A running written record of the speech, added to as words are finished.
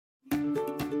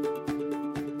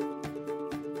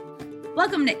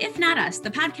Welcome to If Not Us,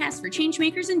 the podcast for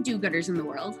changemakers and do-gooders in the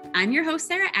world. I'm your host,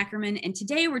 Sarah Ackerman, and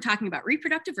today we're talking about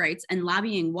reproductive rights and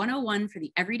lobbying 101 for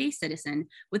the everyday citizen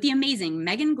with the amazing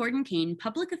Megan Gordon-Kane,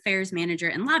 Public Affairs Manager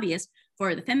and Lobbyist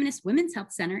for the Feminist Womens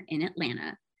Health Center in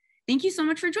Atlanta. Thank you so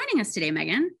much for joining us today,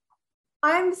 Megan.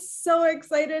 I'm so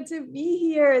excited to be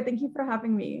here. Thank you for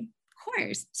having me. Of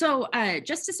course. So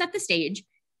just to set the stage,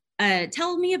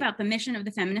 tell me about the mission of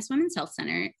the Feminist Womens Health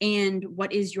Center and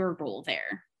what is your role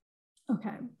there?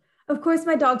 Okay. Of course,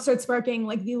 my dog starts barking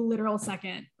like the literal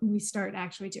second we start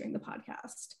actually doing the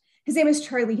podcast. His name is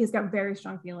Charlie. He's got very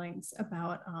strong feelings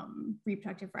about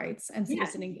reproductive rights and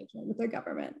citizen engagement with their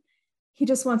government. He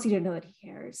just wants you to know that he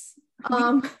cares.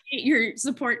 Your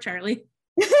support, Charlie.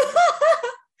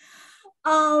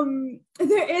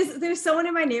 There's someone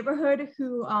in my neighborhood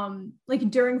who like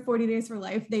during 40 Days for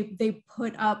Life, they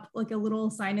put up like a little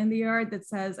sign in the yard that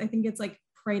says, I think it's like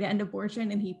pray to end abortion,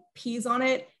 and he pees on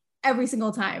it every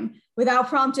single time without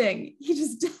prompting.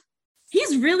 He's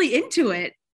really into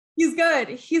it. He's good.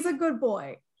 He's a good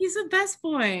boy. He's the best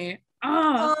boy.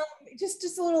 Oh,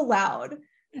 just a little loud.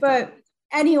 But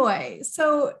anyway,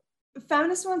 so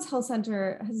Feminist Womens Health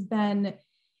Center has been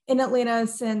in Atlanta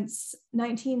since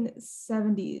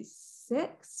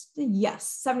 1976. Yes,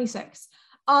 76.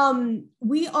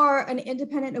 We are an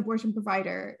independent abortion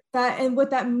provider. And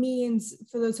what that means,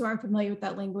 for those who aren't familiar with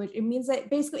that language, it means that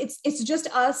basically it's just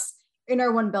us in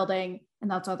our one building, and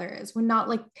that's all there is. We're not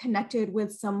like connected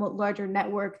with some larger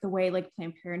network the way like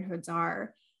Planned Parenthoods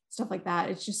are, stuff like that.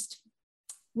 It's just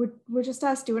we're just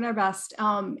us doing our best.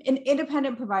 And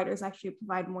independent providers actually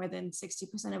provide more than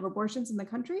 60% of abortions in the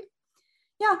country.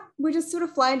 Yeah, we just sort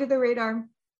of fly under the radar.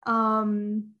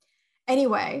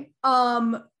 Anyway,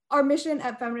 our mission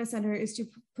at Feminist Center is to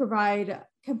provide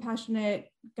compassionate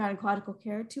gynecological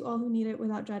care to all who need it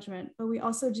without judgment. But we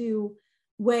also do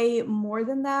way more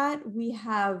than that. We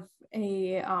have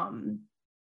a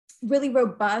really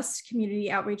robust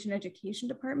community outreach and education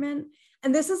department.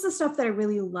 And this is the stuff that I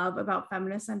really love about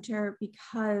Feminist Center,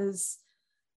 because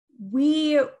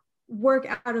we work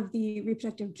out of the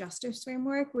reproductive justice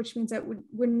framework, which means that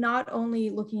we're not only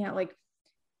looking at like,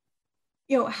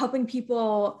 helping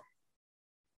people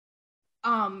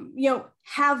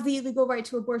have the legal right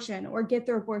to abortion or get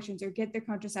their abortions or get their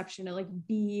contraception and like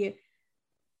be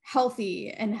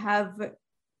healthy and have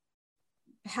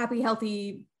happy,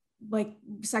 healthy, like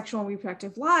sexual and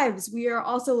reproductive lives. We are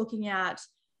also looking at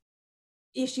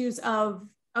issues of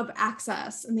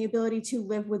access and the ability to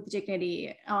live with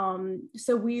dignity.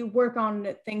 So we work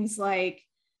on things like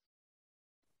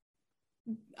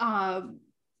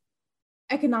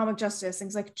economic justice,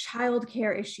 things like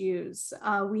childcare issues.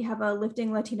 We have a Lifting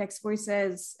Latinx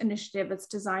Voices initiative that's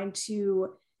designed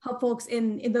to help folks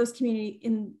in those community,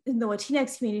 in the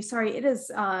Latinx community. Sorry, it is,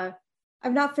 I've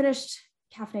not finished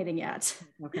caffeinating yet.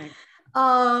 Okay.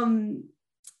 Our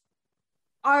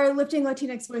Lifting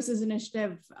Latinx Voices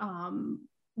initiative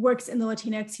works in the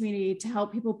Latinx community to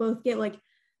help people both get like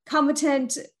culturally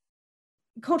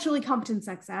competent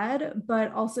sex ed,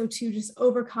 but also to just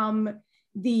overcome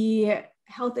the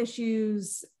health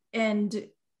issues and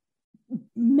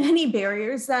many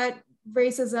barriers that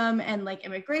racism and like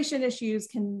immigration issues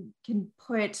can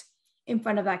put in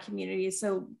front of that community.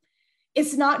 So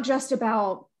it's not just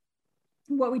about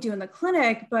what we do in the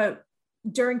clinic, but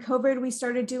during COVID, we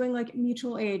started doing like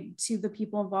mutual aid to the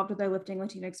people involved with our Lifting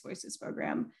Latinx Voices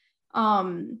program.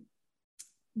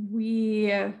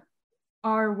 We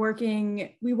work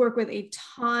with a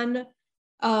ton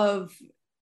of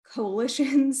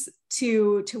coalitions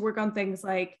to work on things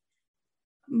like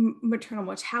maternal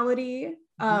mortality,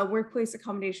 workplace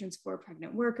accommodations for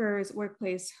pregnant workers,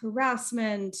 workplace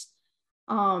harassment.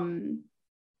 There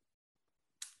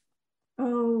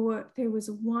was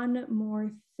one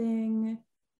more thing.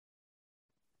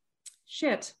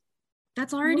 Shit.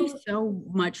 That's already so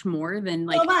much more than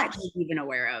like I was even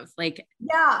aware of. Like,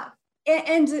 yeah.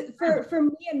 And for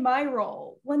me and my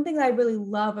role, one thing that I really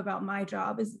love about my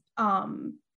job is,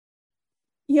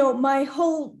 my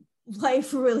whole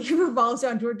life really revolves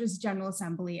around Georgia's General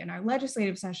Assembly and our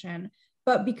legislative session.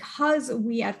 But because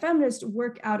we at Feminist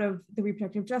work out of the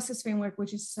reproductive justice framework,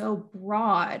 which is so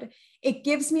broad, it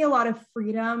gives me a lot of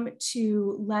freedom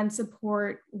to lend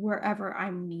support wherever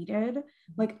I'm needed.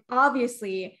 Like,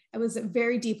 obviously, I was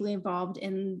very deeply involved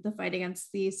in the fight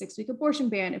against the 6-week abortion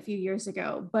ban a few years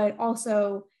ago, but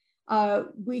also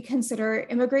we consider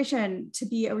immigration to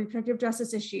be a reproductive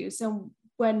justice issue. So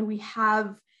when we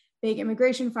have big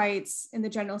immigration fights in the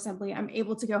General Assembly, I'm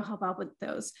able to go help out with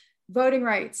those. Voting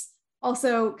rights,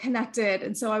 also connected.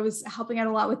 And so I was helping out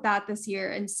a lot with that this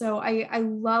year. And so I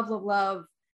love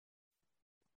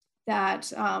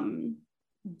that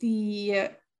the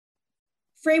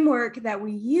framework that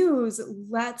we use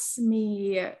lets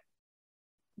me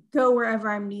go wherever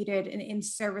I'm needed and in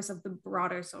service of the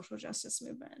broader social justice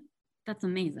movement. That's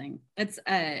amazing. It's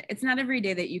not every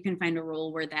day that you can find a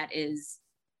role where that is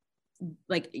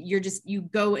like, you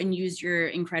go and use your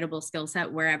incredible skill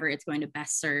set wherever it's going to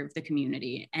best serve the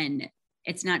community. And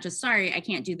it's not just, sorry, I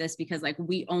can't do this because like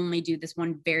we only do this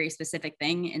one very specific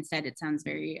thing. Instead, it sounds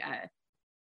very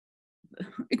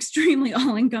extremely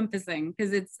all-encompassing,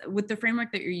 because it's with the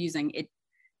framework that you're using,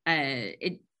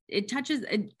 it touches,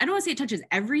 I don't want to say it touches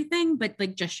everything, but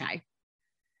like just shy.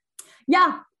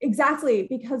 Yeah, exactly.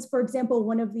 Because, for example,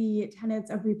 one of the tenets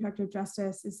of reproductive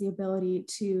justice is the ability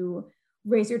to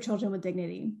raise your children with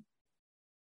dignity.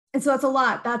 And so that's a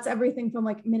lot. That's everything from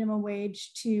like minimum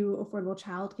wage to affordable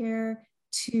childcare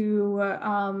to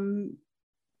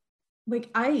like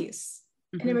ICE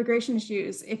and immigration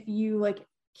issues. If you like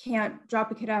can't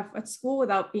drop a kid off at school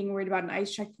without being worried about an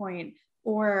ICE checkpoint,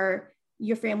 or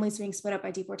your family's being split up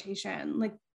by deportation,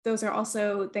 like those are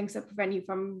also things that prevent you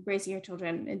from raising your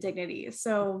children in dignity.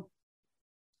 So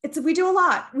we do a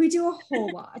lot. We do a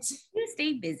whole lot. You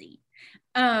stay busy.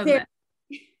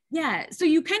 Yeah. So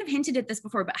you kind of hinted at this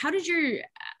before, but how does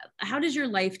your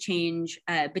life change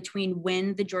between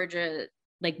when the Georgia,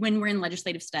 like when we're in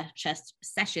legislative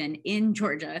session in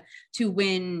Georgia to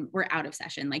when we're out of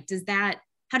session? Like,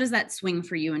 how does that swing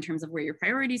for you in terms of where your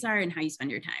priorities are and how you spend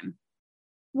your time?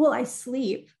 Well, I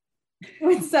sleep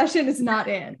when session is not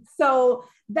in. So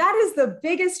that is the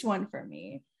biggest one for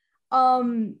me.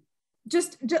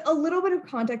 Just a little bit of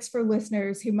context for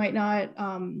listeners who might not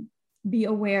be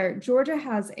aware, Georgia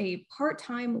has a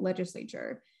part-time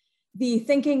legislature. The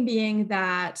thinking being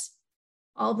that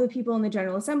all the people in the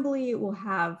General Assembly will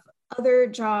have other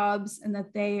jobs and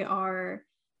that they are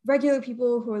regular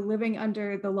people who are living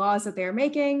under the laws that they're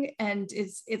making. And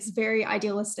it's very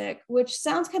idealistic, which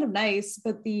sounds kind of nice,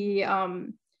 but the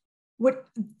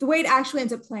way it actually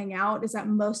ends up playing out is that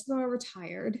most of them are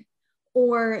retired,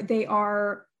 or they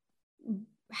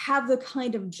have the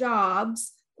kind of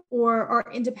jobs or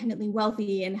are independently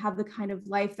wealthy and have the kind of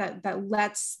life that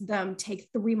lets them take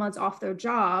 3 months off their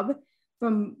job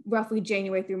from roughly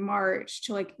January through March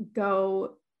to like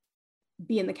go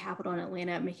be in the Capitol in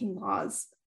Atlanta making laws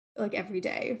like every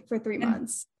day for 3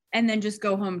 months. And then just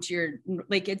go home to your,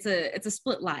 like, it's a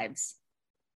split lives.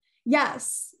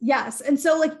 Yes. And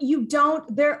so like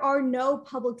there are no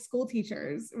public school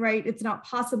teachers, right? It's not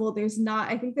possible.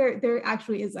 I think there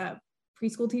actually is a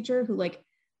preschool teacher who like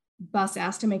busts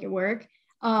ass to make it work.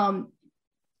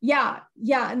 Yeah.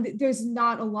 And there's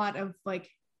not a lot of like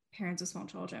parents with small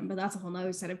children, but that's a whole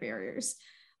nother set of barriers.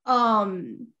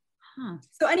 So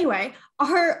anyway,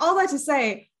 all that to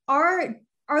say, our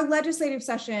legislative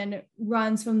session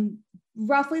runs from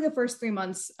roughly the first 3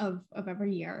 months of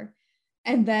every year.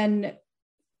 And then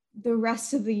the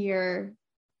rest of the year,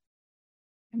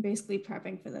 I'm basically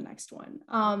prepping for the next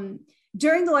one.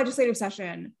 During the legislative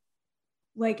session,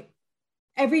 like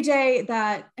every day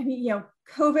that,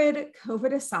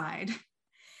 COVID aside,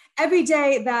 every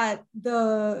day that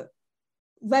the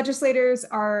legislators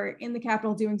are in the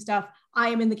Capitol doing stuff, I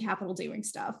am in the Capitol doing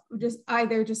stuff. Just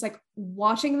either just like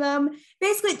watching them.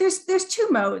 Basically, there's two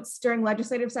modes during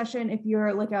legislative session. If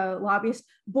you're like a lobbyist,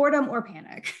 boredom or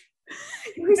panic.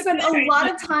 We spend a lot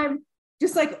of time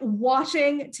just like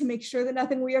watching to make sure that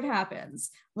nothing weird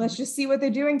happens. Let's just see what they're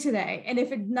doing today. And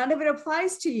if none of it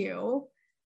applies to you,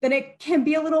 then it can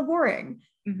be a little boring.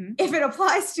 If it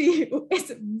applies to you,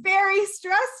 it's very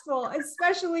stressful,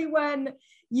 especially when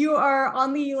you are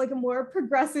on the like a more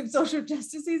progressive social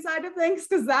justice side of things,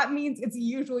 because that means it's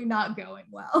usually not going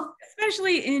well.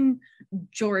 Especially in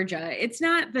Georgia. It's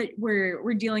not that we're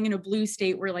dealing in a blue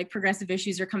state where like progressive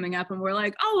issues are coming up and we're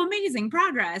like, oh, amazing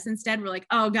progress. Instead, we're like,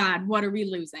 oh God, what are we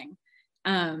losing?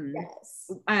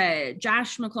 Yes.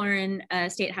 Josh McLaurin,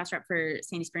 state house rep for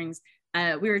Sandy Springs,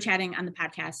 we were chatting on the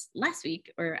podcast last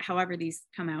week, or however these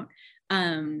come out,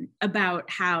 about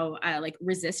how like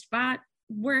ResistBot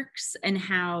works, and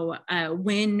how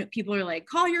when people are like,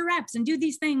 call your reps and do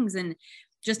these things, and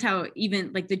just how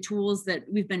even like the tools that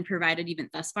we've been provided even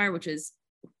thus far, which is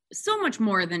so much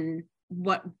more than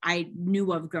what I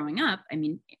knew of growing up. I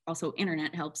mean, also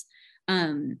internet helps.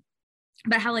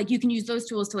 But how like you can use those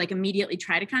tools to like immediately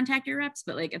try to contact your reps,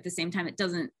 but like at the same time, it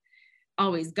doesn't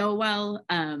always go well.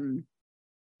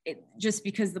 Just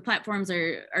because the platforms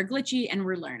are glitchy and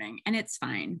we're learning, and it's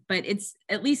fine, but it's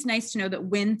at least nice to know that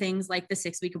when things like the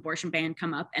 6-week abortion ban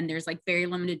come up and there's like very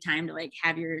limited time to like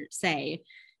have your say,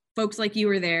 folks like you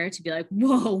are there to be like,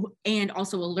 whoa, and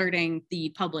also alerting the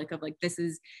public of like,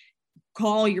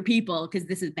 call your people because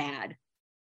this is bad.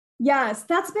 Yes,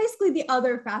 that's basically the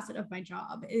other facet of my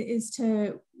job, is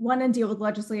to one and deal with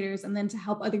legislators, and then to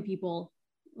help other people,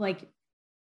 like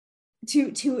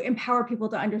to empower people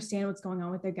to understand what's going on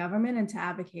with their government and to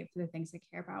advocate for the things they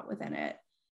care about within it.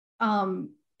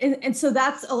 And so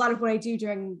that's a lot of what I do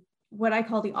during what I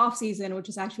call the off season, which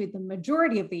is actually the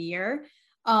majority of the year.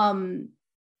 I'm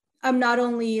not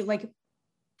only like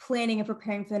planning and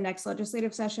preparing for the next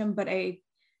legislative session, but I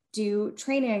do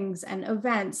trainings and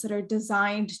events that are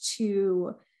designed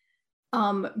to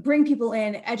bring people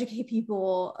in, educate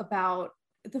people about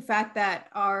the fact that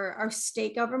our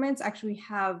state governments actually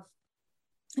have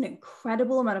an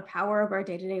incredible amount of power over our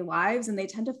day-to-day lives, and they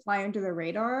tend to fly under the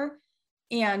radar.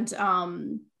 And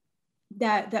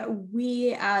that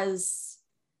we as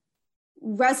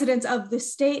residents of the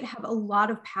state have a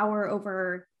lot of power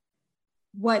over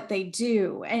what they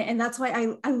do. And that's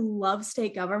why I love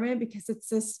state government, because it's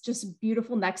this just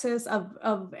beautiful nexus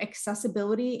of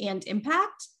accessibility and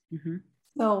impact. Mm-hmm.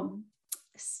 So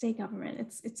state government,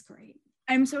 it's great.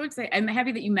 I'm so excited. I'm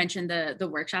happy that you mentioned the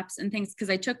workshops and things, because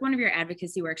I took one of your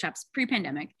advocacy workshops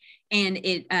pre-pandemic, and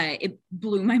it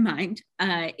blew my mind.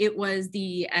 It was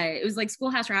like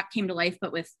Schoolhouse Rock came to life,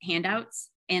 but with handouts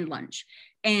and lunch.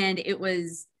 And it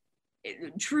was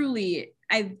truly,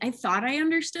 I thought I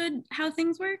understood how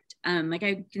things worked. Like,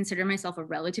 I consider myself a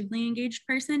relatively engaged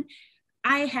person.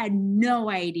 I had no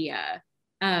idea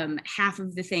half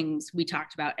of the things we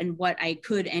talked about and what I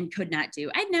could and could not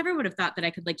do. I never would have thought that I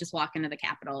could like just walk into the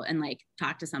Capitol and like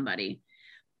talk to somebody.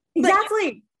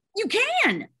 Exactly. You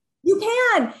can.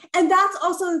 And that's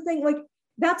also the thing, like,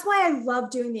 that's why I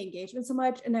love doing the engagement so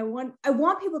much. And I want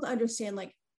people to understand,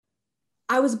 like,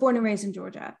 I was born and raised in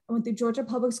Georgia. I went through Georgia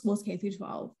public schools, K through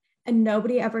 12. And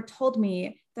nobody ever told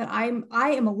me that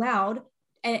I am allowed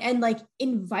and like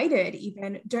invited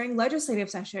even during legislative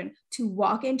session to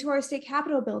walk into our state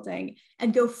capitol building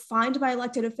and go find my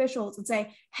elected officials and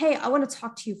say, hey, I want to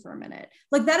talk to you for a minute.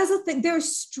 Like, that is a thing.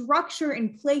 There's structure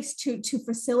in place to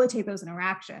facilitate those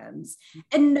interactions,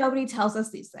 and nobody tells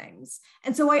us these things.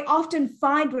 And so I often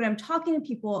find when I'm talking to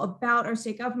people about our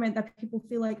state government that people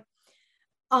feel like,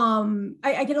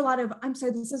 I get a lot of, I'm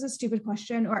sorry, this is a stupid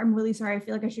question, or I'm really sorry, I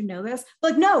feel like I should know this.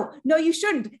 But like, no, you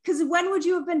shouldn't, because when would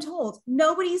you have been told?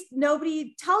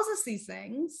 Nobody tells us these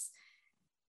things.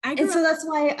 And so that's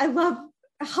why I love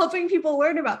helping people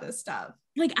learn about this stuff.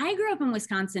 Like, I grew up in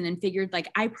Wisconsin and figured like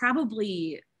I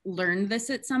probably learned this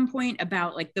at some point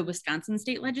about like the Wisconsin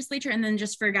state legislature, and then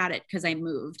just forgot it because I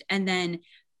moved. And then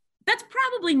that's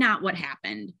probably not what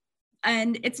happened.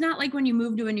 And it's not like when you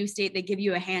move to a new state, they give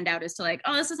you a handout as to like,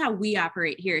 oh, this is how we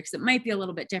operate here, because it might be a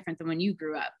little bit different than when you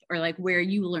grew up, or like where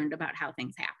you learned about how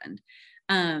things happened.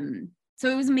 So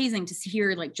it was amazing to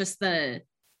hear like just how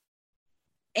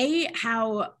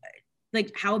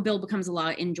a bill becomes a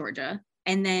law in Georgia,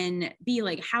 and then B,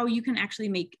 like how you can actually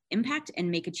make impact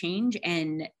and make a change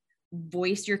and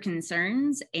voice your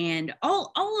concerns and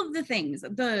all of the things.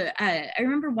 I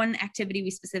remember one activity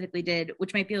we specifically did,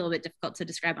 which might be a little bit difficult to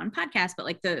describe on podcast, but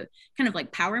like the kind of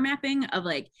like power mapping of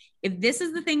like, if this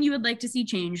is the thing you would like to see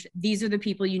changed, these are the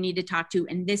people you need to talk to,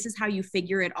 and this is how you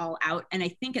figure it all out. And I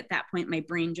think at that point my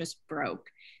brain just broke,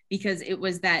 because it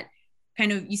was that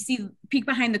kind of, you see, peek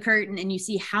behind the curtain and you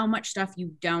see how much stuff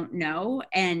you don't know,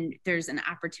 and there's an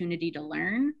opportunity to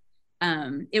learn.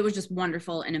 It was just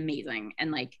wonderful and amazing.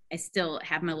 And like, I still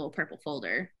have my little purple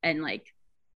folder and like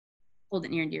hold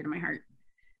it near and dear to my heart.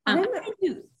 I'm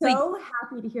so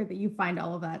happy to hear that you find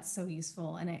all of that so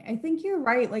useful. And I think you're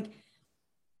right. Like,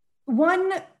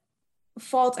 one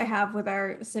fault I have with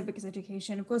our civics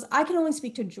education, of course, I can only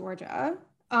speak to Georgia.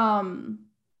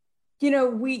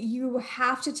 You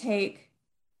have to take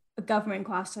a government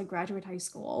class to graduate high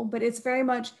school, but it's very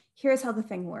much, here's how the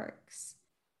thing works.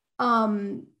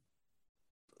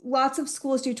 Lots of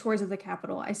schools do tours of the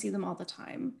Capitol. I see them all the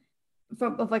time,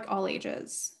 of like all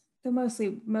ages. They're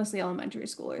mostly elementary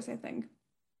schoolers, I think.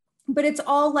 But it's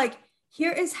all like,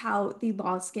 here is how the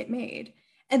laws get made.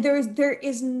 And there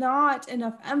is not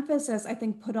enough emphasis, I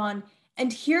think, put on,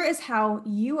 and here is how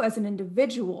you as an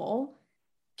individual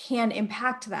can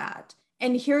impact that.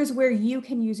 And here's where you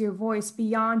can use your voice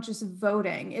beyond just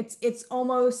voting. It's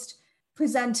almost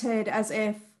presented as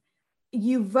if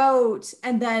you vote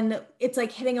and then it's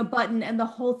like hitting a button and the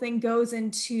whole thing goes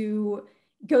into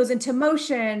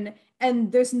motion,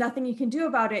 and there's nothing you can do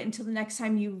about it until the next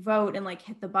time you vote and like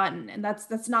hit the button. And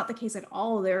that's not the case at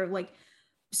all. There are like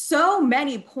so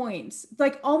many points,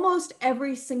 like almost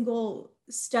every single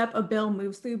step a bill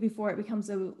moves through before it becomes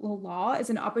a law is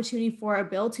an opportunity for a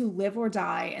bill to live or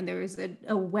die. And there is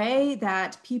a way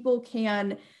that people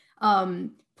can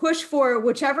push for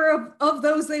whichever of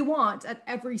those they want at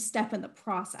every step in the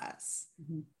process.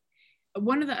 Mm-hmm.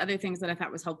 One of the other things that I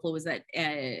thought was helpful was that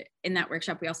in that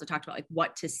workshop, we also talked about like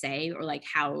what to say, or like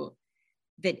how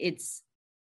that it's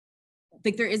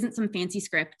like, there isn't some fancy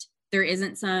script. There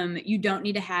isn't some, you don't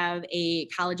need to have a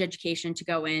college education to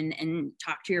go in and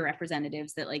talk to your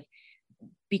representatives, that like,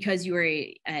 because you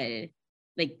are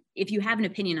like, if you have an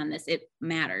opinion on this, it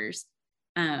matters.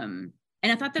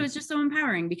 And I thought that was just so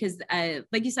empowering because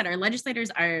like you said, our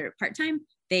legislators are part-time.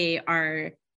 They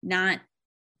are not,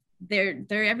 they're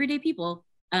everyday people.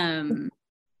 That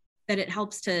it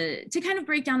helps to kind of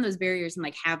break down those barriers and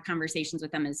like have conversations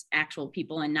with them as actual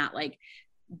people, and not like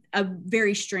a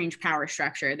very strange power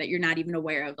structure that you're not even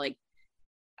aware of, like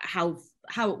how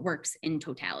it works in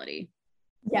totality.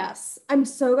 Yes, I'm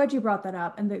so glad you brought that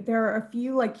up. And there are a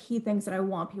few like key things that I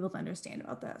want people to understand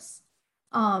about this.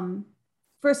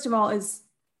 First of all, is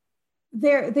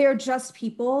they're just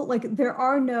people. Like, there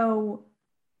are no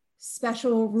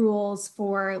special rules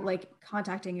for like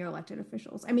contacting your elected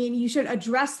officials. I mean, you should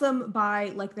address them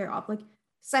by like their like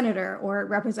senator or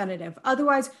representative.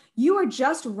 Otherwise, you are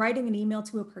just writing an email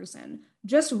to a person.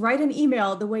 Just write an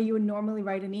email the way you would normally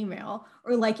write an email,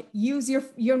 or like use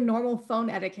your normal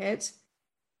phone etiquette,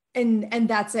 and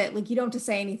that's it. Like, you don't have to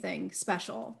say anything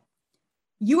special.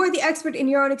 You are the expert in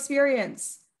your own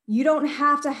experience. You don't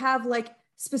have to have like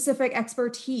specific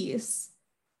expertise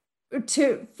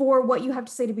for what you have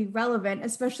to say to be relevant,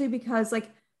 especially because like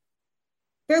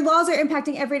their laws are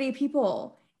impacting everyday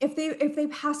people. If they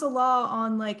pass a law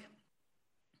on like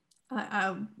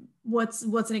what's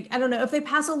an, I don't know, if they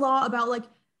pass a law about like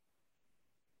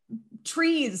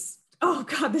trees, oh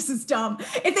God, this is dumb.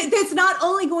 It's not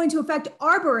only going to affect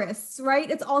arborists, right?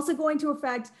 It's also going to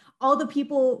affect all the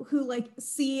people who like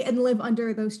see and live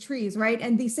under those trees, right?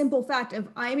 And the simple fact of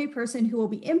I'm a person who will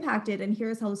be impacted and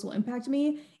here's how this will impact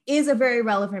me is a very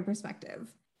relevant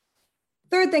perspective.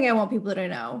 Third thing I want people to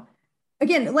know,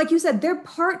 again, like you said, they're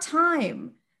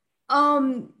part-time,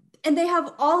 and they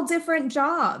have all different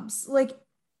jobs. Like,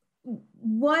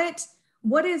 what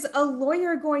is a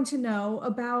lawyer going to know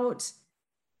about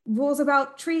rules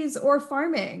about trees or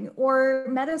farming or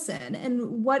medicine?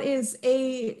 And what is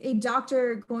a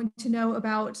doctor going to know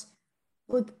about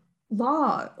like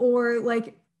law or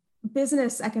like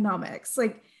business economics?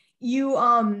 Like,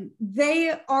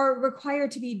 they are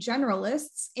required to be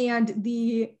generalists, and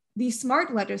the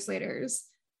smart legislators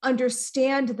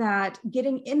understand that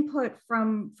getting input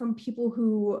from people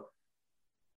who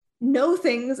know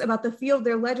things about the field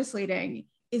they're legislating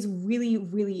is really,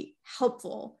 really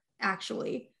helpful,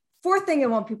 actually. Fourth thing I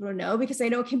want people to know, because I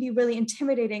know it can be really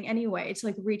intimidating anyway to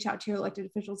like reach out to your elected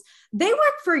officials, they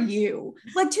work for you.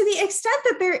 Like, to the extent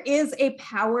that there is a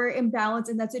power imbalance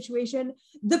in that situation,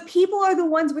 the people are the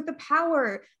ones with the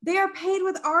power. They are paid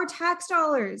with our tax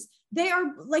dollars. They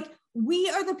are like, we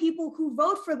are the people who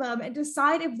vote for them and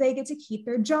decide if they get to keep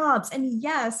their jobs. And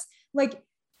yes, like,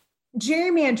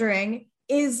 gerrymandering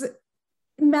is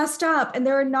messed up, and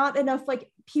there are not enough like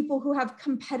people who have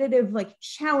competitive like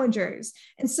challengers.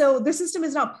 And so the system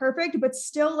is not perfect, but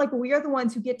still like we are the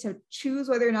ones who get to choose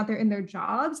whether or not they're in their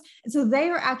jobs. And so they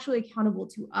are actually accountable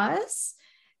to us.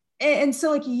 And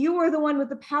so like you are the one with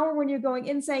the power when you're going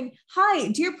in saying, hi,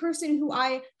 dear person who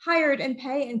I hired and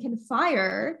pay and can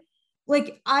fire,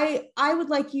 like I would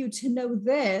like you to know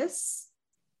this,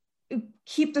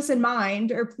 keep this in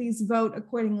mind, or please vote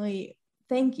accordingly.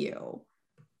 Thank you.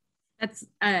 That's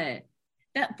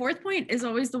that fourth point is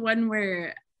always the one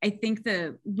where I think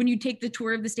when you take the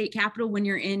tour of the state capitol, when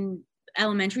you're in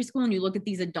elementary school and you look at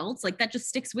these adults, like that just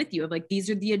sticks with you of like, these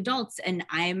are the adults and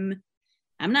I'm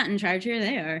not in charge here,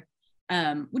 they are,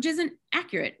 which isn't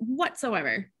accurate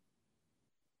whatsoever.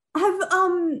 Have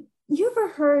you ever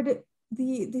heard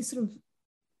the sort of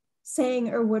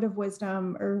saying or word of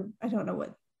wisdom, or I don't know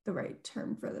what the right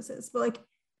term for this is, but like,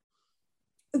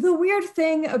 the weird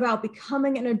thing about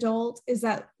becoming an adult is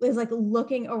like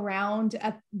looking around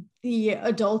at the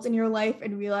adults in your life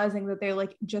and realizing that they're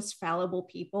like just fallible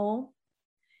people.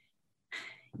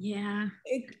 Yeah.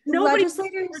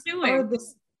 Legislators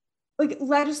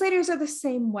are the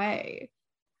same way.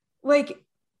 Like,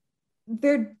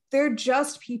 they're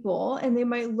just people, and they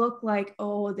might look like,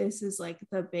 oh, this is like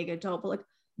the big adult, but like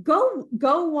go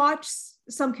watch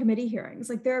some committee hearings.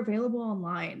 Like, they're available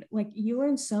online. Like, you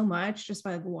learn so much just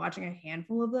by like watching a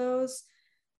handful of those.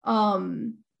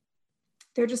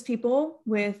 They're just people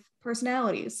with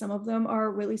personalities. Some of them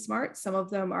are really smart, some of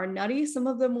them are nutty, some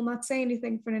of them will not say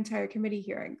anything for an entire committee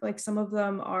hearing. Like, some of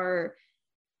them are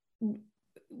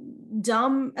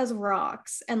dumb as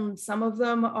rocks, and some of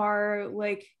them are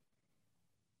like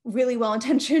really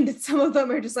well-intentioned. Some of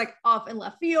them are just like off in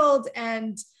left field,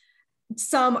 and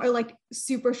some are like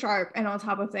super sharp and on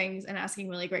top of things and asking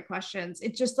really great questions.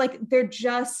 It's just like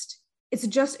it's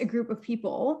just a group of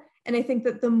people. And I think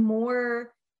that the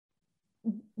more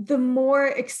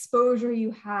exposure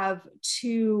you have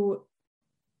to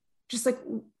just like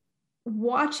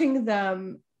watching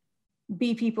them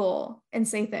be people and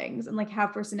say things and like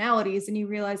have personalities, and you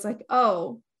realize like,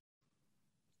 oh,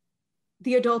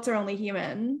 the adults are only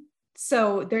human,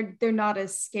 so they're not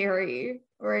as scary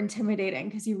or intimidating,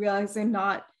 because you realize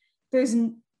there's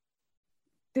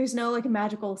no like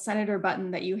magical senator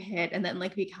button that you hit and then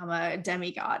like become a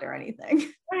demigod or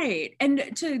anything. Right.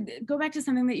 And to go back to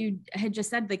something that you had just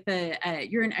said, like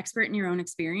you're an expert in your own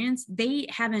experience. They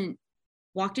haven't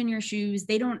walked in your shoes.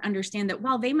 They don't understand that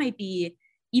while they might be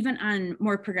even on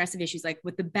more progressive issues, like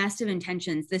with the best of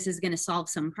intentions, this is going to solve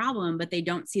some problem, but they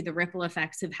don't see the ripple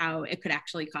effects of how it could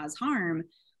actually cause harm.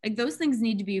 Like those things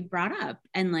need to be brought up,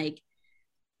 and like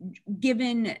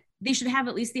given, they should have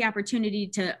at least the opportunity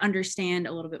to understand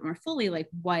a little bit more fully, like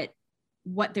what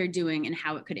they're doing and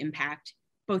how it could impact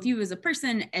both you as a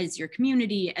person, as your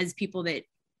community, as people that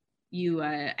you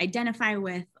identify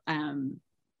with.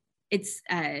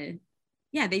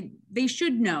 Yeah, they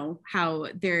should know how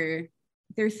their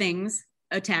things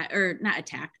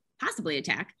possibly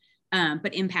attack,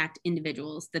 but impact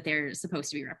individuals that they're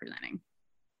supposed to be representing.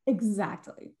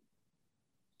 Exactly.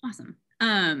 Awesome.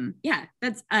 Yeah,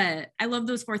 that's I love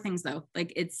those 4 things though.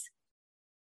 Like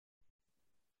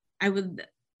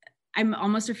I'm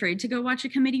almost afraid to go watch a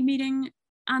committee meeting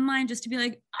online just to be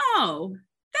like, oh,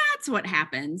 that's what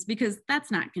happens, because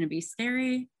that's not going to be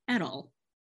scary at all.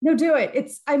 No, do it.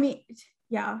 It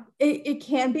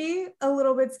can be a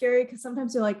little bit scary, because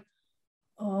sometimes you're like,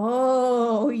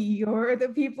 oh, you're the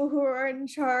people who are in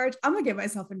charge. I'm gonna get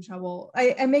myself in trouble.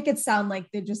 I make it sound like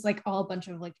they're just like all a bunch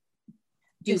of like,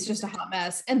 it's just a hot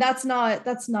mess, and that's not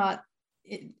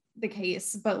the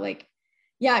case. But like,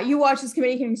 yeah, you watch this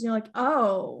committee hearings and you're like,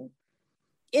 oh,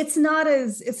 it's not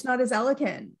as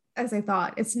elegant as I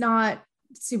thought. It's not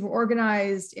super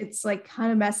organized. It's like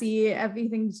kind of messy.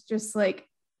 Everything's just like,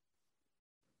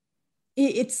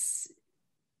 it's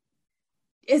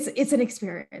an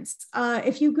experience.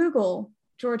 If you Google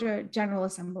Georgia General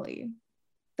Assembly,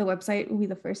 the website will be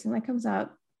the first thing that comes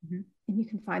up. Mm-hmm. And you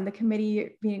can find the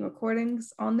committee meeting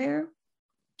recordings on there.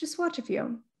 Just watch a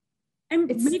few.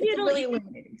 And it's a really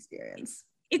illuminating experience.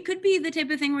 It could be the type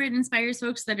of thing where it inspires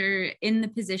folks that are in the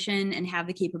position and have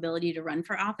the capability to run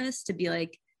for office to be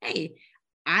like, hey,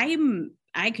 I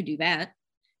could do that.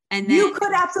 And then, you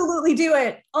could absolutely do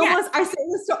it. Almost, yeah. I say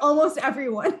this to almost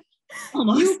everyone.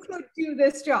 Almost. You could do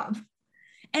this job.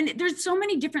 And there's so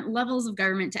many different levels of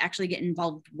government to actually get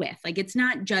involved with. Like, it's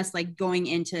not just like going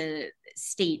into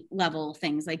state level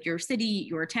things, like your city,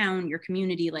 your town, your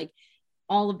community, like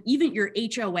even your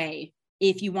HOA,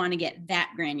 if you want to get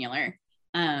that granular,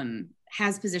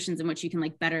 has positions in which you can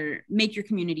like better make your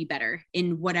community better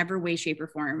in whatever way, shape, or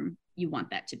form you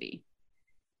want that to be.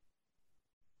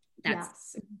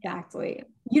 Yes, exactly.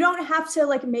 You don't have to,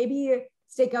 like, maybe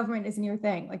state government isn't your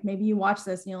thing. Like, maybe you watch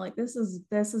this and you're like, this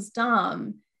is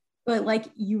dumb, but like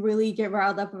you really get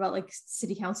riled up about like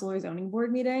city council or zoning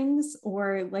board meetings,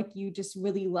 or like you just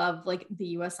really love like the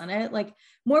US Senate, like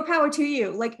more power to you.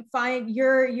 Like, find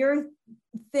your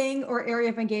thing or area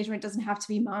of engagement doesn't have to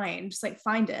be mine. Just like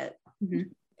find it. Mm-hmm.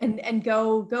 and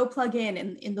go plug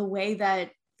in the way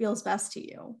that feels best to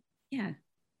you. Yeah.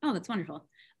 Oh, that's wonderful.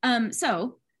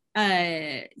 So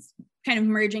kind of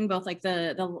merging both like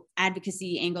the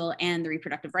advocacy angle and the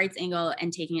reproductive rights angle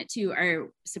and taking it to our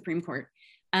Supreme Court.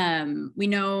 We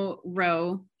know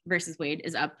Roe versus Wade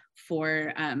is up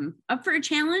for a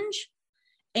challenge,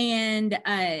 and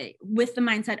with the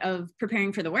mindset of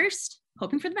preparing for the worst,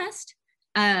 hoping for the best.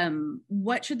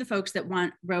 What should the folks that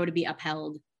want Roe to be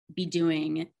upheld be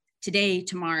doing today,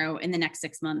 tomorrow, in the next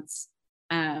 6 months,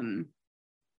 to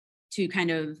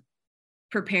kind of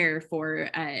prepare for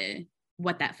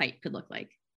what that fight could look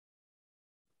like?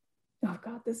 Oh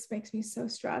God, this makes me so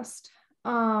stressed.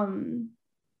 Oh,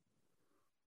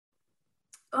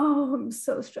 I'm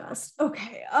so stressed.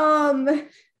 Okay.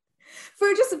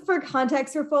 For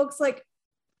context for folks, like,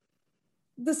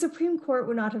 the Supreme Court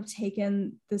would not have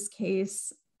taken this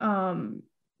case of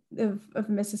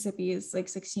Mississippi's like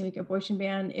 16-week abortion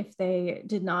ban if they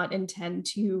did not intend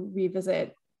to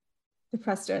revisit the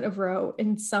precedent of Roe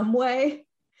in some way.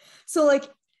 So like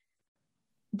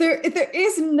there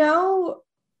is no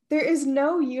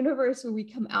universe where we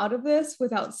come out of this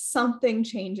without something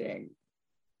changing.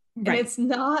 Right. And it's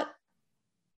not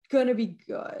gonna be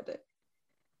good.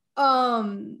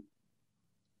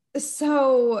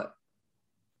 So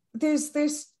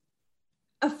there's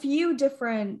a few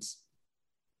different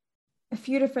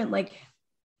like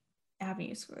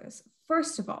avenues for this.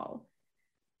 First of all,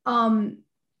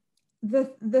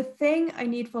 the thing I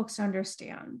need folks to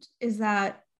understand is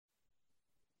that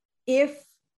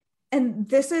and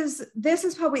this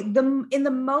is probably in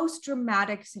the most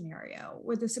dramatic scenario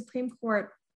where the Supreme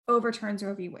Court overturns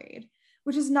Roe v. Wade,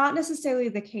 which is not necessarily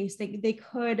the case. They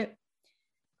could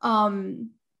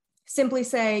simply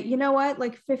say, you know what,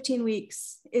 like 15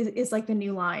 weeks is like the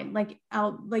new line. Like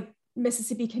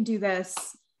Mississippi can do this,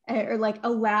 or like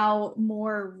allow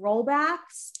more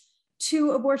rollbacks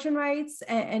to abortion rights,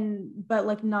 but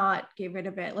like not get rid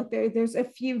of it. Like there's a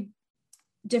few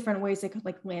different ways they could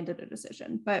like land at a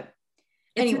decision. But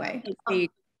anyway,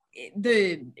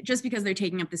 just because they're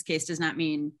taking up this case does not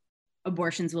mean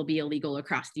abortions will be illegal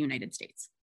across the United States.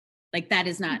 Like that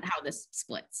is not how this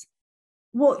splits.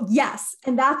 Well, yes,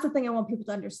 and that's the thing I want people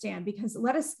to understand, because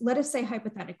let us say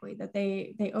hypothetically that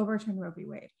they overturn Roe v.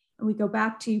 Wade and we go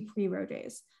back to pre-Roe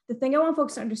days. The thing I want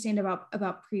folks to understand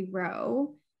about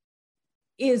pre-Roe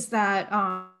is that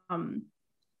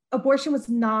abortion was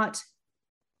not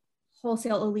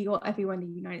wholesale illegal everywhere in the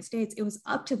United States. It was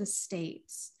up to the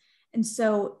states. And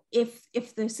so if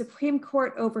the Supreme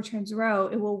Court overturns Roe,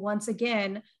 it will once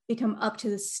again become up to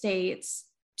the states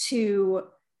to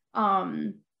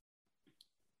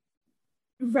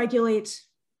regulate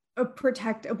or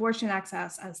protect abortion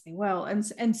access as they will.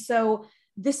 And so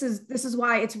this is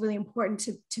why it's really important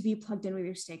to be plugged in with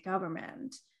your state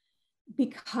government,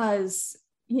 because,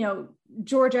 you know,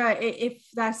 Georgia, if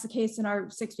that's the case, then our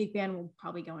 6-week ban will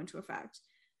probably go into effect.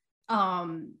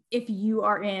 If you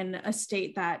are in a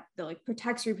state that like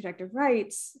protects reproductive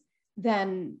rights,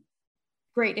 then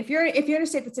great. If you're in a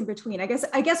state that's in between, I guess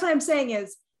what I'm saying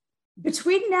is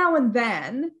between now and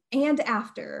then and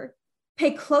after,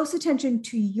 pay close attention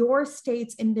to your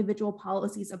state's individual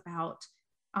policies about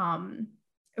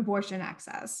abortion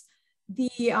access.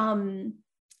 The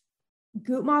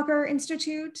Guttmacher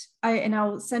Institute,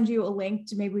 I'll send you a link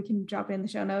to, maybe we can drop it in the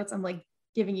show notes. I'm like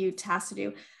giving you tasks to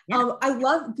do. Yeah. I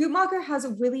love, Guttmacher has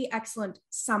really excellent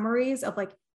summaries of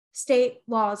like state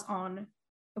laws on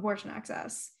abortion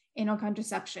access, anal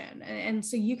contraception. And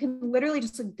so you can literally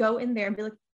just like go in there and be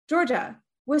like, Georgia,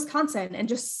 Wisconsin, and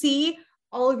just see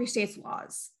all of your state's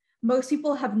laws. Most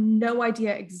people have no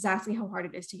idea exactly how hard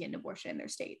it is to get an abortion in their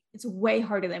state. It's way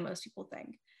harder than most people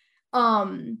think.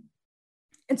 And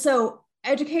so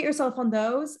educate yourself on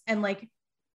those and like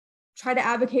try to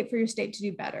advocate for your state to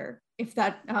do better. If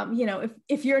that, you know,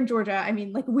 if you're in Georgia, I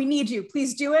mean, like, we need you,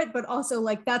 please do it. But also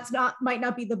like, might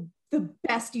not be the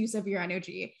best use of your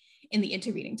energy in the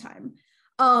intervening time.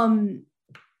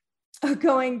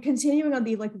 Continuing on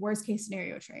the like worst case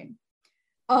scenario train.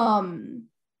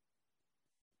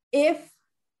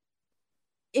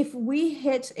 If we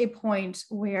hit a point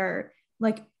where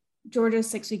like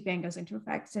Georgia's 6-week ban goes into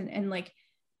effect and like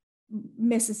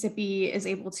Mississippi is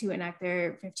able to enact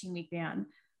their 15-week ban,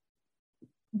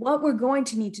 what we're going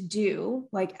to need to do,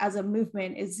 like as a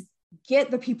movement, is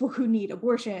get the people who need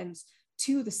abortions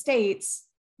to the states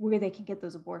where they can get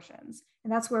those abortions.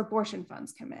 And that's where abortion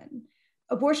funds come in.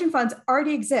 Abortion funds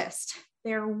already exist.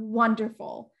 They're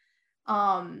wonderful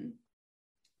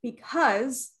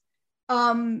because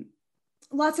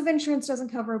lots of insurance doesn't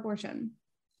cover abortion.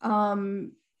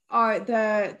 The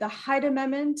Hyde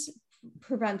Amendment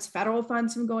prevents federal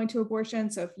funds from going to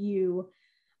abortion. So if you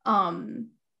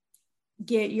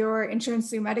get your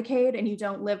insurance through Medicaid and you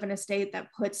don't live in a state that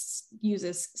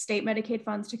uses state Medicaid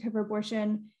funds to cover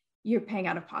abortion, you're paying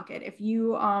out of pocket. If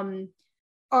you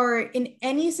are in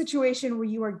any situation where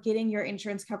you are getting your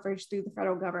insurance coverage through the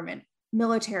federal government,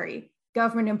 military,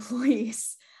 government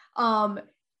employees,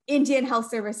 Indian health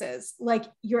services, like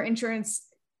your insurance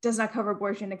does not cover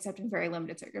abortion except in very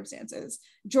limited circumstances.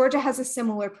 Georgia has a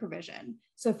similar provision.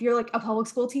 So if you're like a public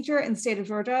school teacher in the state of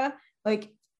Georgia, like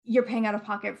you're paying out of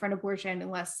pocket for an abortion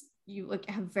unless you like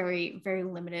have very, very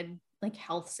limited like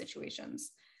health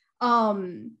situations.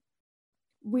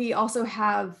 We also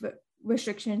have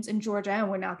restrictions in Georgia, and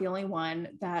we're not the only one,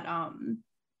 that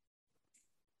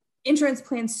insurance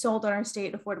plans sold on our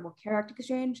state Affordable Care Act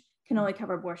exchange can only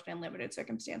cover abortion in limited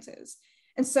circumstances.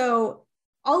 And so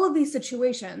all of those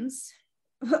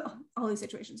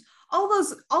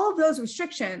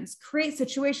restrictions create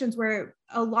situations where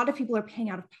a lot of people are paying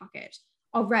out of pocket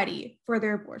already for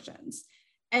their abortions.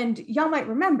 And y'all might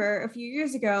remember a few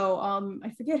years ago, I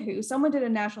forget who, someone did a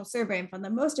national survey and found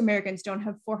that most Americans don't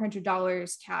have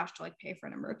 $400 cash to like pay for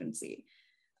an emergency.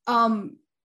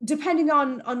 Depending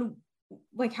on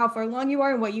like how far along you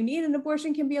are and what you need, an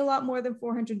abortion can be a lot more than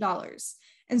 $400.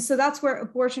 And so that's where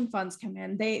abortion funds come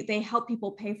in. They help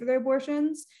people pay for their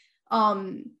abortions.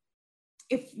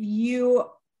 If you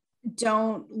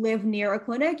don't live near a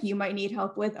clinic, you might need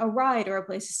help with a ride or a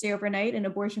place to stay overnight. And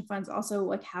abortion funds also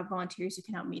like have volunteers who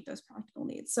can help meet those practical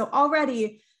needs. So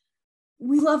already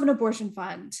we love an abortion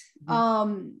fund.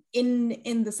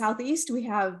 In the Southeast, we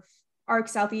have ARC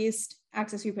Southeast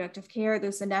Access Reproductive Care.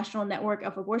 There's a national network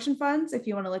of abortion funds. If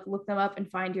you want to like look them up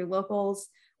and find your locals,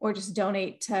 or just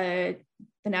donate to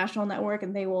the national network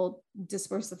and they will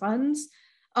disperse the funds.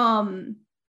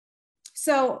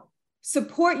 So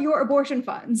support your abortion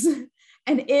funds.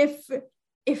 And if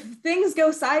things go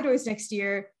sideways next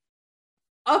year,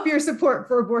 up your support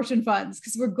for abortion funds,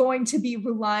 because we're going to be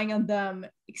relying on them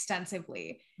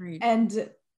extensively. Right. And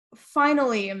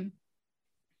finally,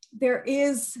 there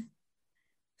is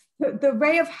the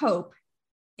ray of hope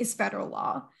is federal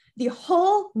law. The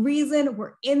whole reason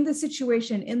we're in the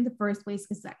situation in the first place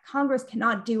is that Congress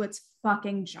cannot do its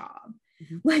fucking job.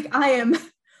 Like, I am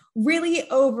really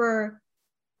over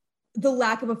the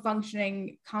lack of a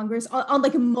functioning Congress on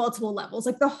like multiple levels.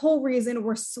 Like, the whole reason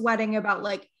we're sweating about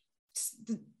like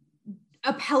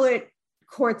appellate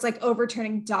courts like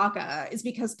overturning DACA is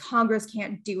because Congress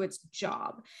can't do its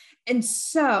job. And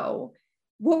so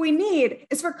what we need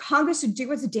is for Congress to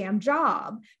do its damn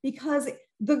job, because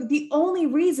the only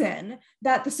reason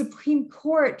that the Supreme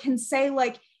Court can say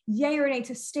like yay or nay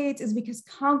to states is because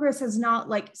Congress has not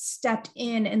like stepped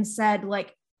in and said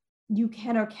like you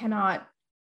can or cannot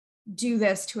do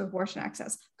this to abortion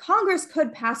access. Congress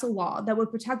could pass a law that would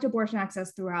protect abortion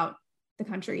access throughout the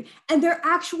country, and they're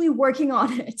actually working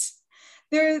on it.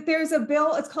 There's a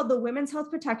bill, it's called the Women's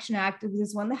Health Protection Act.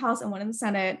 There's one in the House and one in the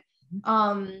Senate.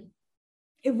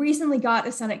 It recently got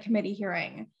a Senate committee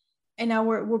hearing, and now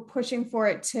we're pushing for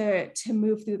it to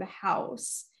move through the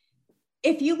House.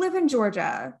 If you live in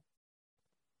Georgia,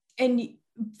 and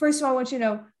first of all, I want you to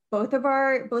know both of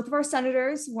our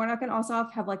senators, Warnock and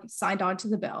Ossoff, have like signed on to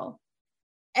the bill.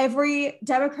 Every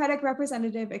Democratic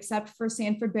representative except for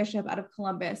Sanford Bishop out of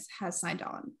Columbus has signed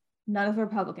on. None of the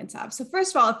Republicans have. So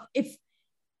first of all, if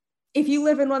you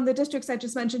live in one of the districts I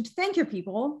just mentioned, thank your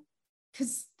people,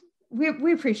 because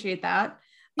we appreciate that.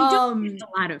 They don't get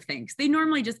a lot of things. They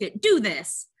normally just get, do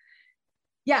this.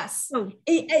 Yes. Oh.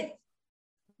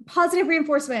 Positive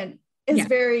reinforcement is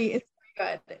very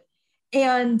good.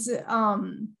 And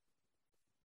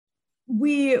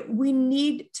we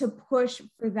need to push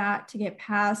for that to get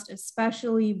passed,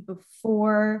 especially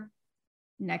before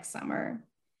next summer.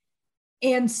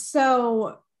 And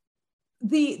so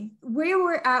where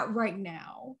we're at right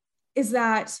now is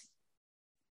that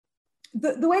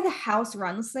the way the House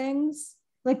runs things,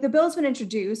 like the bill's been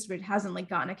introduced, but it hasn't like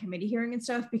gotten a committee hearing and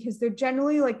stuff, because they're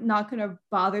generally like not going to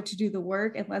bother to do the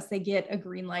work unless they get a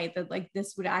green light that like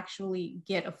this would actually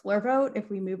get a floor vote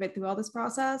if we move it through all this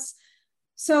process.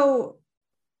 So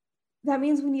that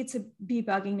means we need to be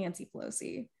bugging Nancy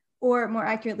Pelosi, or more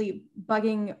accurately,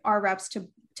 bugging our reps to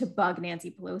bug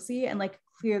Nancy Pelosi and like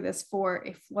clear this for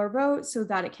a floor vote so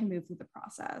that it can move through the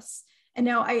process. And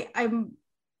now I'm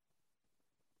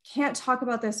can't talk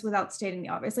about this without stating the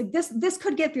obvious. Like this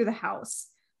could get through the House.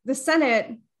 The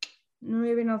Senate,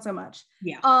 maybe not so much.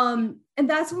 Yeah. And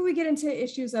that's where we get into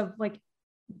issues of like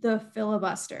the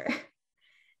filibuster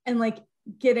and like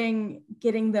getting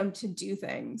them to do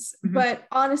things. Mm-hmm. But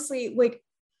honestly, like,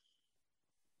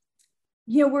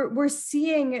 you know, we're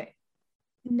seeing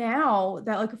now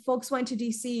that like folks went to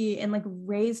DC and like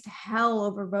raised hell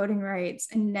over voting rights,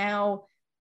 and now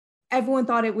everyone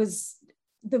thought it was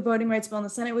the voting rights bill in the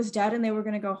Senate was dead and they were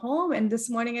going to go home. And this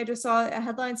morning I just saw a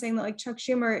headline saying that like Chuck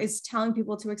Schumer is telling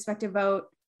people to expect a vote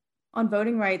on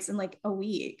voting rights in like a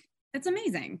week. It's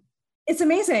amazing. It's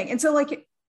amazing. And so like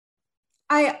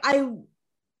I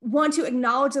want to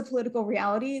acknowledge the political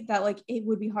reality that like it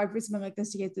would be hard for something like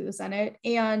this to get through the Senate,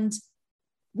 and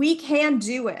we can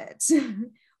do it.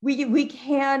 we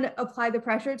can apply the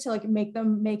pressure to like make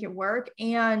it work.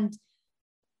 And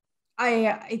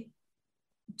I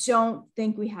don't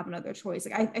think we have another choice.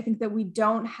 Like I think that we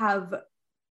don't have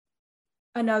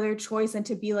another choice than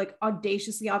to be like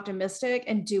audaciously optimistic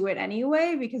and do it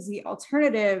anyway, because the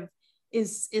alternative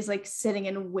is like sitting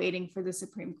and waiting for the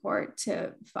Supreme Court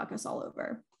to fuck us all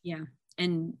over. Yeah.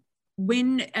 And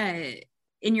when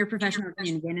in your professional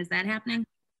opinion, when is that happening?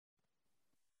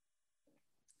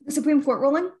 The Supreme Court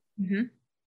ruling? Mm-hmm.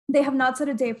 They have not set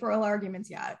a date for oral arguments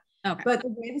yet. Okay. But the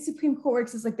way the Supreme Court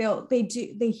works is like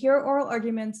they hear oral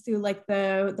arguments through like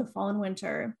the fall and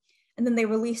winter, and then they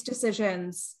release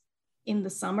decisions in the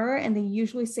summer, and they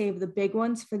usually save the big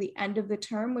ones for the end of the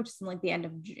term, which is in like the end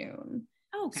of June.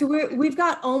 Okay. So we've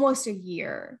got almost a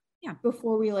year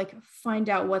before we like find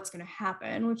out what's going to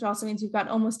happen, which also means we've got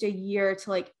almost a year to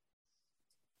like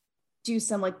do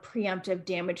some like preemptive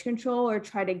damage control or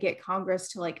try to get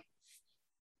Congress to like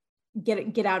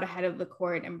get out ahead of the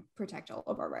court and protect all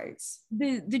of our rights.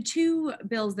 The two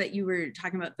bills that you were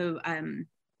talking about,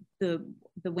 the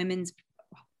Women's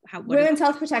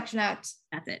Health Protection Act.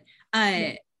 That's it.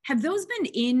 Have those been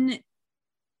in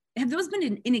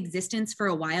existence for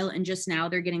a while and just now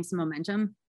they're getting some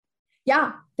momentum?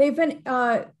 Yeah, they've been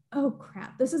oh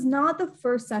crap. This is not the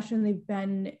first session they've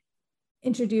been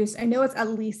introduced. I know it's at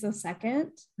least the second,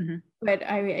 but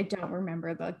I don't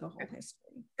remember the whole history.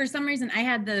 For some reason, I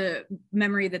had the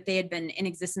memory that they had been in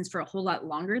existence for a whole lot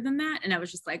longer than that. And I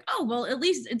was just like, oh, well, at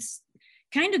least it's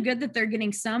kind of good that they're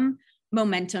getting some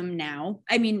momentum now.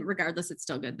 I mean, regardless, it's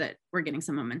still good that we're getting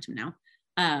some momentum now.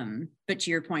 But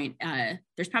to your point,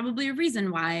 there's probably a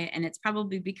reason why, and it's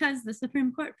probably because the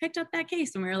Supreme Court picked up that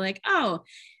case and we were like, oh,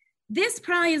 this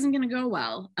probably isn't going to go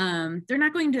well. They're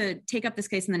not going to take up this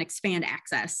case and then expand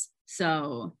access.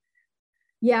 So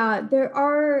yeah,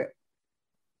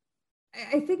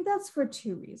 I think that's for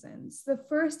two reasons. The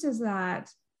first is that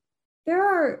there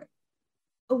are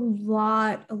a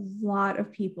lot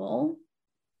of people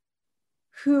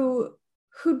who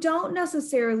don't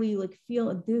necessarily like feel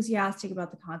enthusiastic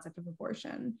about the concept of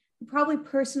abortion, who probably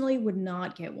personally would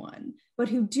not get one, but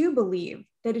who do believe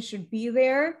that it should be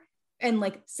there and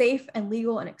like safe and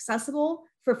legal and accessible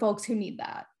for folks who need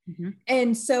that.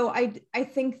 And so I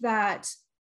think that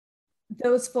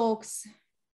those folks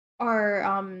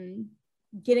are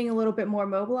getting a little bit more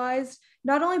mobilized,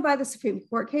 not only by the Supreme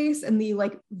Court case and the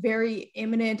like very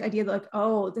imminent idea that like,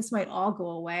 oh, this might all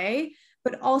go away,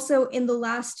 but also in the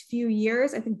last few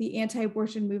years, I think the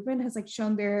anti-abortion movement has like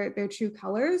shown their true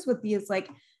colors with these like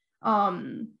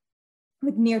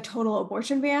near total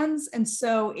abortion bans. And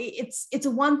so it's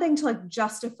one thing to like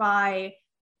justify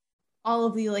all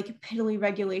of the like piddly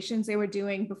regulations they were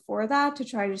doing before that to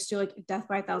try to just do like death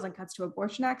by 1,000 cuts to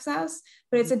abortion access.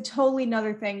 But it's a totally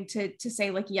another thing to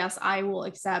say like, yes, I will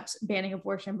accept banning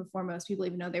abortion before most people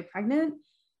even know they're pregnant.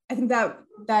 I think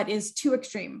that is too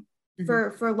extreme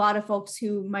for a lot of folks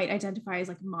who might identify as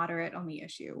like moderate on the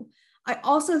issue. I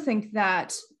also think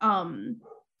that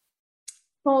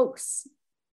folks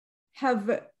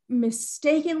have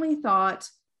mistakenly thought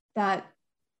that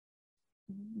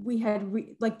we had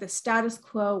like the status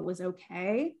quo was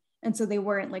okay, and so they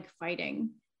weren't like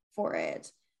fighting for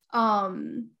it,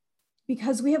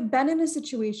 because we have been in a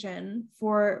situation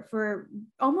for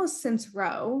almost since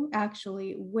Roe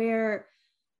actually, where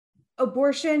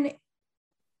abortion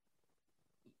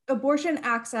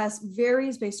access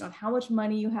varies based on how much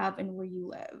money you have and where you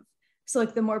live. So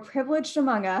like the more privileged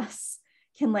among us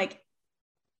can like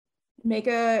make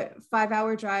a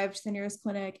 5-hour drive to the nearest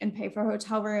clinic and pay for a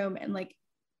hotel room and like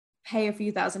pay a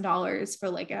few $1,000s for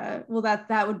like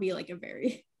that would be like a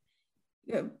very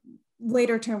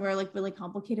later term where like really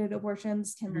complicated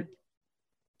abortions can like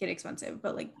get expensive,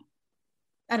 but like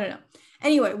I don't know.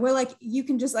 Anyway, where like you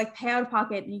can just like pay out of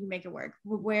pocket and you can make it work,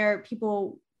 where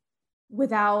people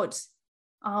without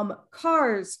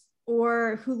cars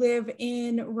or who live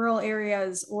in rural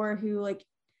areas or who like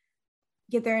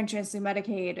get their insurance through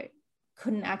Medicaid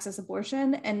couldn't access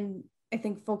abortion. And I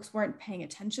think folks weren't paying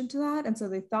attention to that. And so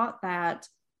they thought that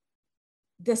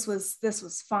this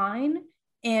was fine.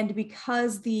 And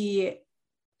because the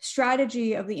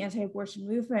strategy of the anti-abortion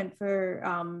movement for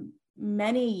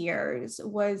many years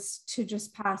was to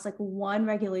just pass like one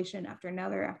regulation after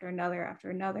another, after another, after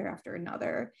another, after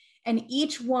another. And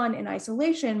each one in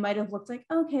isolation might have looked like,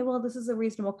 okay, well, this is a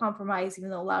reasonable compromise, even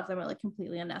though a lot of them are like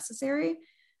completely unnecessary.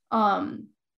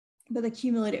 But the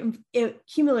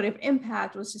cumulative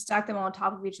impact was to stack them all on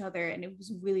top of each other. And it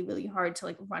was really, really hard to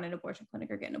like run an abortion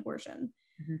clinic or get an abortion.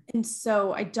 And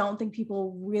so I don't think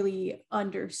people really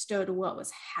understood what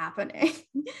was happening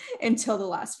until the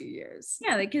last few years.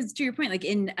 Yeah, like, because to your point, like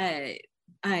in, I'm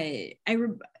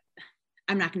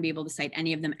not going to be able to cite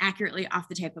any of them accurately off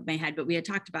the top of my head, but we had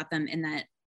talked about them in that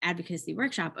advocacy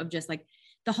workshop of just like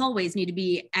the hallways need to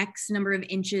be X number of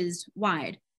inches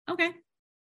wide. Okay.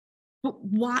 But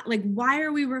why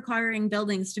are we requiring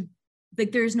buildings to,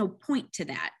 like, there's no point to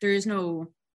that.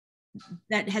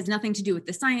 That has nothing to do with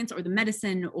the science or the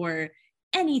medicine or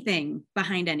anything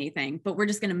behind anything, but we're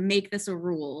just going to make this a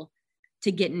rule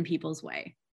to get in people's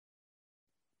way.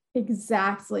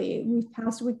 Exactly.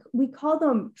 We call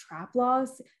them trap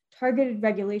laws, targeted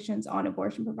regulations on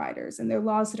abortion providers. And they're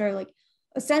laws that are like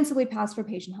ostensibly passed for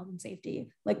patient health and safety.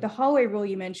 Like the hallway rule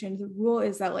you mentioned, the rule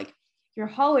is that like your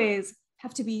hallways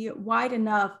have to be wide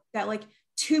enough that like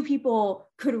two people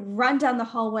could run down the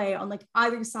hallway on like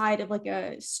either side of like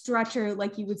a stretcher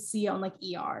like you would see on like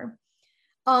ER.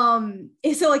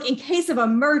 So like in case of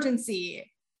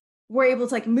emergency, we're able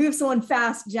to like move someone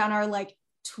fast down our like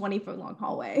 20-foot long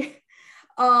hallway.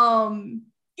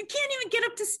 You can't even get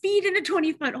up to speed in a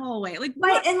 20-foot hallway. Like,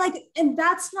 right. And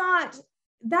that's not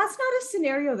a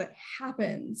scenario that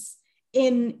happens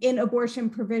in abortion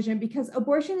provision, because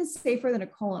abortion is safer than a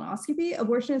colonoscopy.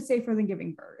 Abortion is safer than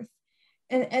giving birth.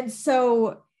 And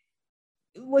so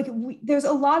like there's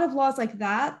a lot of laws like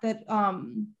that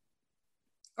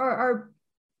are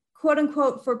quote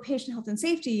unquote for patient health and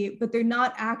safety, but they're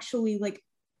not actually like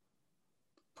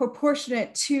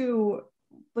proportionate to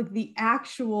like the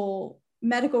actual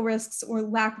medical risks or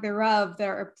lack thereof that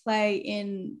are at play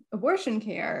in abortion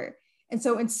care. And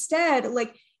so instead,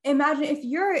 like imagine if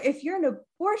you're an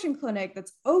abortion clinic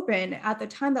that's open at the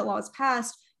time that law is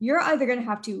passed, you're either going to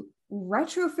have to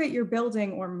retrofit your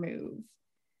building or move.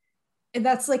 And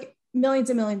that's like millions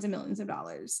and millions and millions of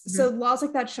dollars. Mm-hmm. So laws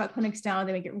like that shut clinics down.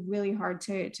 They make it really hard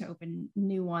to open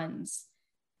new ones.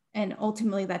 And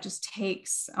ultimately that just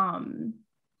takes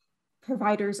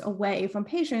providers away from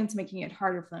patients, making it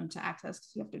harder for them to access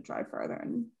because you have to drive further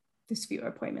and there's fewer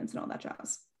appointments and all that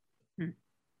jazz.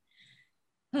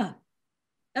 That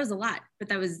was a lot, but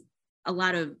that was a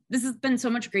lot of, this has been so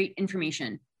much great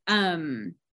information.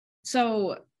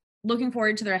 So looking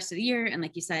forward to the rest of the year. And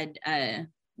like you said,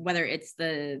 whether it's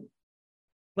the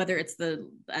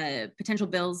potential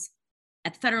bills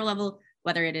at the federal level,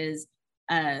 whether it is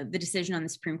the decision on the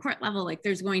Supreme Court level, like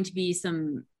there's going to be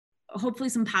hopefully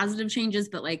some positive changes,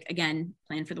 but like, again,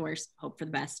 plan for the worst, hope for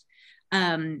the best.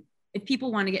 If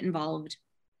people want to get involved,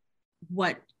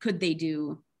 what could they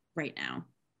do right now?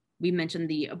 We mentioned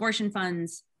the abortion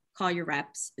funds, call your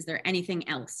reps. Is there anything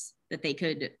else that they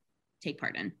could take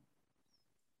part in?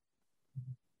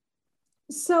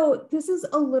 So this is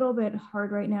a little bit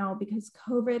hard right now because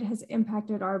COVID has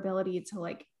impacted our ability to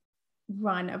like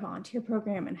run a volunteer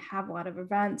program and have a lot of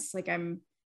events. Like I'm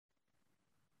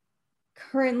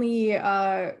currently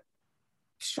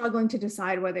struggling to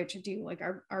decide whether to do like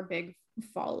our big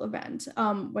fall event.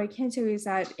 What I can tell you is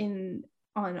that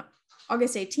on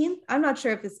August 18th, I'm not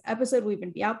sure if this episode will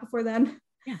even be out before then.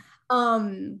 Yeah.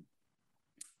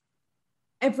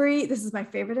 This is my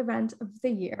favorite event of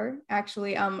the year,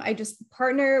 actually. I just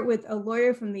partner with a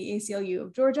lawyer from the ACLU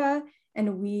of Georgia,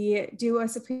 and we do a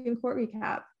Supreme Court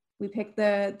recap. We pick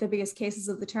the biggest cases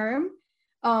of the term,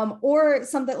 or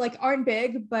some that like aren't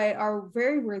big, but are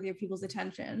very worthy of people's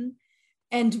attention.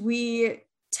 And we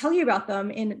tell you about them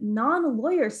in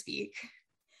non-lawyer speak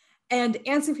and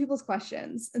answer people's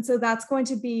questions. And so that's going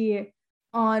to be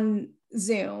on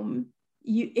Zoom.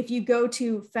 If you go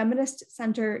to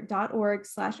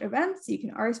feministcenter.org/events, you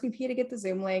can RSVP to get the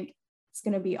Zoom link. It's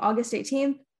going to be August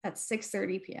 18th at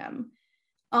 6:30 p.m.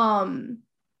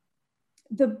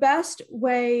 The best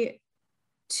way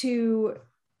to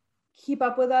keep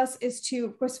up with us is to,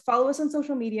 of course, follow us on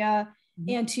social media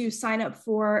and to sign up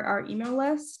for our email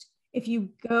list. If you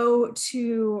go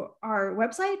to our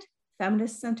website,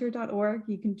 feministcenter.org,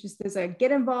 there's a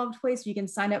get involved place. You can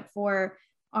sign up for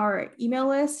our email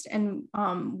list, and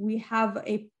we have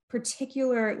a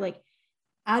particular like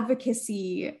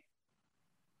advocacy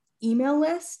email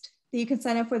list that you can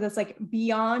sign up for that's like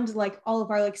beyond like all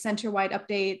of our like center-wide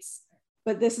updates.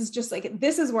 But this is just like,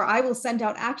 this is where I will send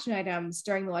out action items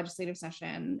during the legislative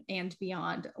session and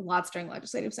beyond, lots during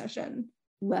legislative session,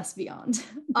 less beyond.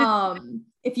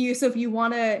 If you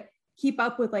want to keep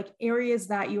up with like areas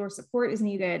that your support is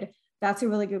needed, that's a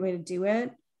really good way to do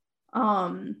it.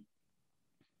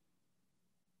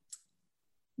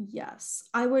 Yes,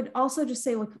 I would also just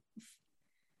say, look,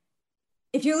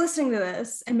 if you're listening to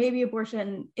this and maybe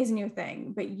abortion isn't your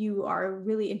thing, but you are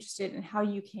really interested in how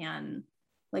you can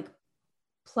like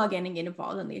plug in and get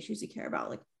involved in the issues you care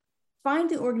about, like find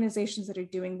the organizations that are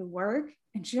doing the work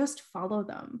and just follow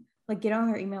them, like get on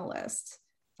their email list,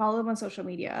 follow them on social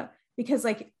media, because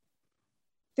like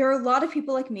there are a lot of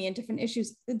people like me in different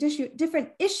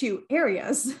issue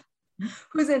areas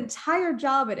whose entire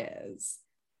job it is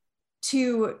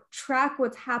to track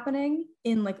what's happening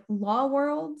in like law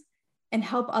world and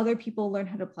help other people learn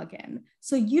how to plug in.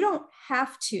 So you don't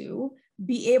have to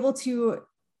be able to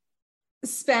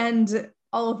spend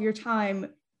all of your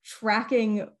time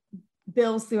tracking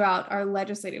bills throughout our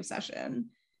legislative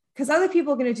session, because other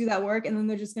people are going to do that work and then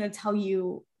they're just going to tell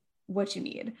you what you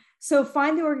need. So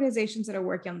find the organizations that are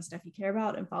working on the stuff you care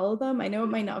about and follow them. I know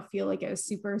it might not feel like a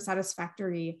super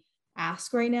satisfactory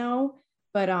ask right now,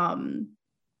 but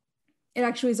it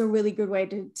actually is a really good way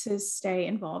to stay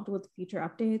involved with future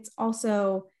updates.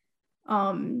 Also,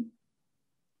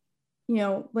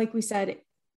 like we said,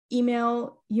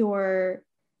 email your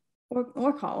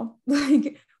or call,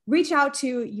 like reach out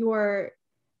to your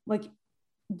like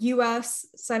US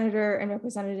senator and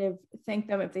representative, thank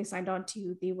them if they signed on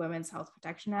to the Women's Health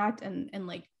Protection Act, and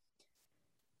like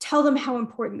tell them how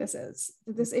important this is,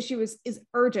 that this issue is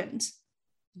urgent,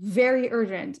 very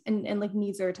urgent, and like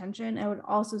needs their attention. I would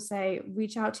also say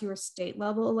reach out to your state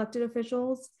level elected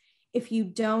officials. If you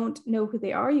don't know who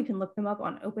they are, you can look them up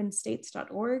on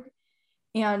openstates.org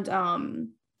and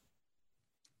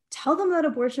tell them that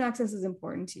abortion access is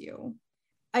important to you.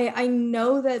 I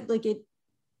know that like it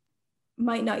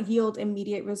might not yield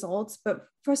immediate results, but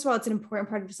first of all, it's an important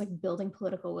part of just like building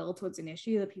political will towards an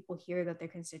issue, that people hear that their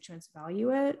constituents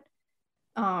value it.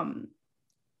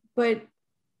 But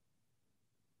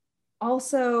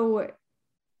also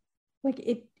like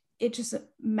it just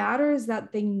matters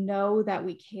that they know that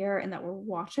we care and that we're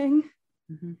watching.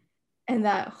 Mm-hmm. And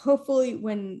that hopefully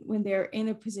when they're in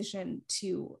a position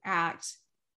to act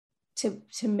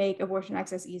to make abortion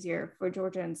access easier for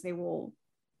Georgians, they will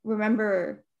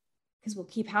remember, because we'll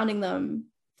keep hounding them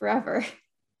forever,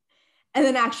 and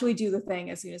then actually do the thing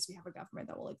as soon as we have a government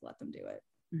that will like let them do it.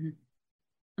 Mm-hmm.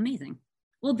 Amazing.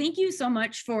 Well, thank you so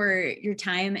much for your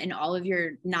time and all of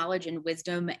your knowledge and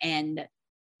wisdom and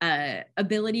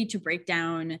ability to break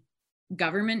down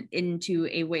government into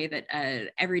a way that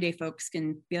everyday folks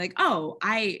can be like, oh,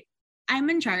 I'm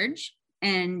in charge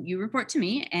and you report to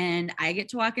me and I get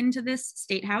to walk into this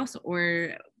state house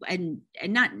and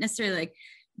not necessarily like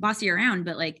boss you around,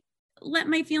 but like let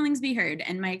my feelings be heard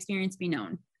and my experience be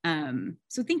known.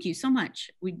 So thank you so much.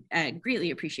 We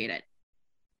greatly appreciate it.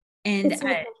 And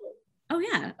oh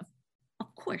yeah,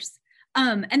 of course.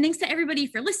 And thanks to everybody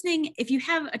for listening. If you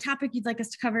have a topic you'd like us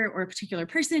to cover or a particular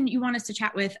person you want us to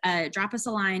chat with, drop us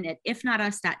a line at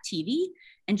ifnotus.tv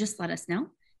and just let us know.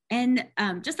 And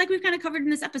just like we've kind of covered in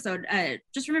this episode,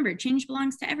 just remember, change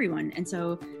belongs to everyone. And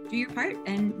so do your part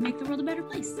and make the world a better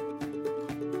place.